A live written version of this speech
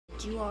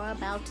what you are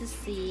about to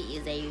see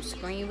is a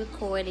screen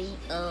recording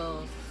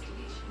of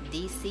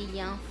DC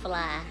Young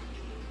Fly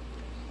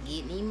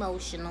getting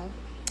emotional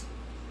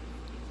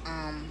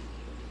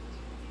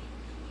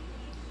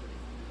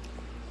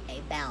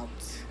about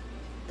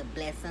the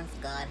blessings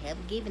God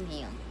have given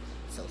him.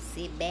 So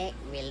sit back,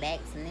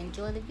 relax, and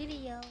enjoy the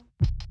video.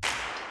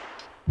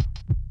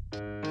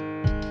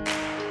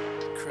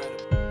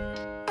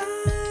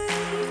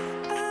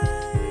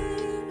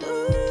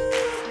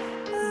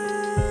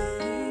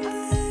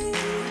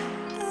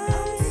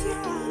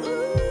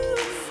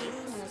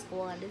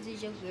 This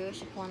is your girl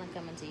Shaquena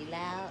coming to you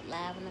loud,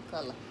 live, in the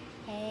color.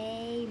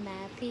 Hey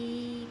my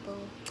people,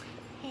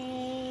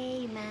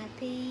 hey my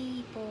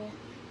people.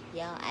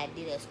 Y'all, I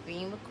did a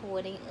screen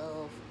recording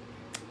of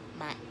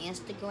my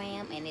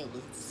Instagram, and it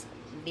was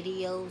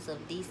videos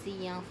of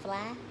DC Young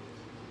Fly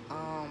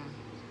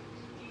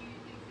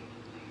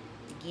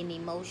getting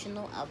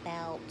emotional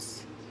about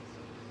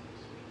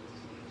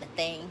the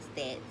things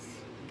that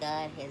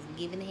God has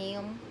given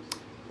him,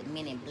 the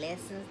many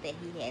blessings that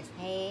he has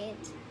had,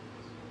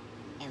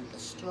 and the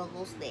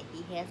struggles that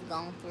he has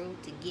gone through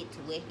to get to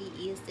where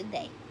he is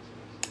today.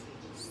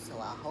 So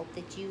I hope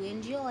that you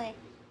enjoy.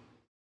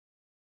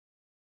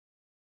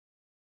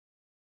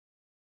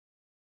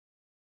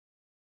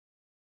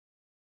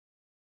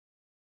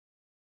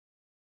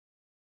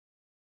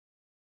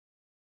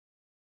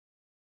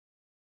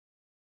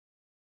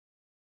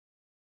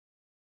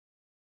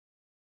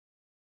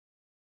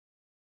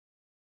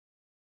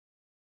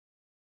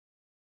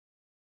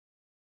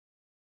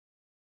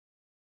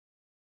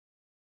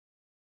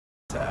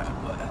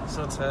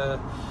 Sometimes,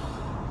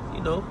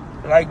 you know,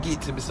 life get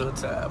to me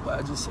sometimes, but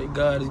I just say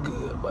God is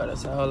good, but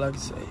that's all I can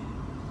say.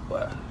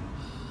 But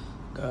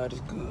God is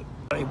good.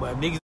 Hey, my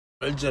niggas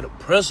just a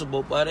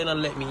principle, but they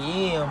don't let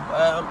me in.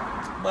 But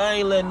I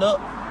ain't letting up.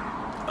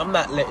 I'm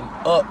not letting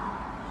up.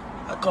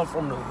 I come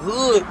from the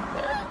hood,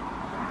 man.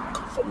 I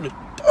come from the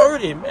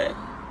dirty, man.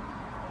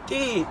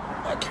 Dude,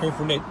 I came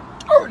from that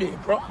dirty,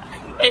 bro. I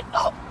ain't letting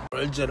up.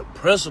 It's just a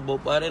principle,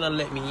 but they don't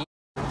let me in.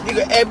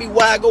 Nigga ask me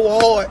why I go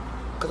hard.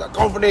 Cause I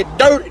come from that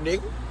dirty,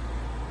 nigga.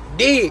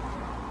 Did.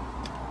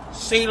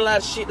 Seen a lot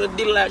of shit, did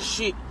a lot of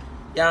shit.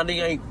 Y'all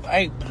nigga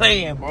ain't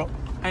playing, bro.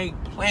 I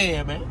ain't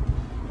playing, man.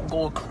 I'm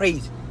going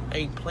crazy. I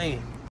ain't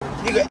playing.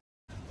 Nigga.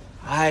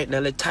 Alright, now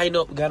let's tighten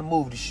up. We gotta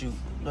move the shoot.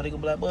 You know they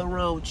gonna be like, what's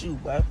wrong with you,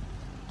 bro?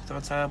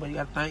 Sometimes, but you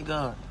gotta thank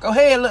God. Go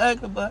ahead, little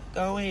ugly, bud.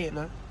 Go ahead,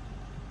 now.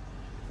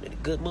 In a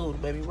good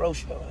mood, maybe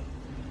roast y'all.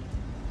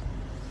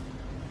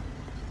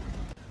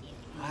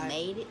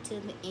 Made it to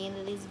the end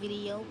of this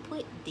video,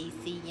 put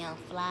DC Young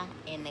Fly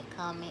in the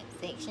comment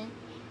section.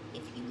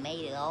 If you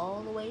made it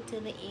all the way to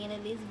the end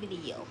of this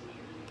video,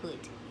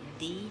 put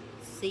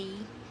DC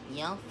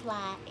Young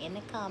Fly in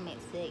the comment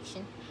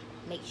section.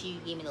 Make sure you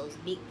give me those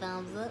big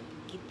thumbs up.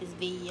 Get this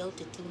video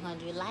to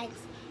 200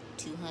 likes,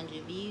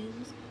 200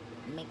 views.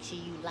 Make sure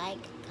you like,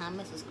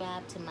 comment,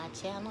 subscribe to my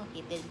channel.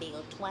 Hit that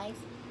bell twice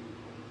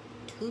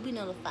to be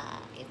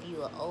notified. If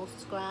you're an old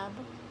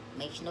subscriber,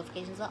 make sure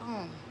notifications are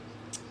on.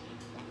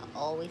 I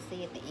always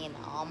say at the end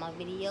of all my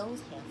videos,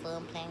 have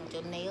fun playing with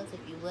your nails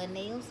if you wear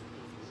nails.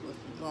 If you're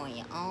growing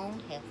your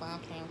own, have fun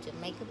playing with your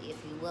makeup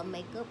if you wear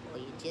makeup or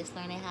you're just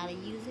learning how to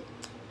use it.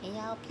 And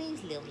y'all,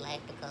 please live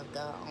life because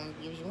God only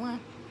gives you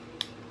one.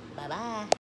 Bye-bye.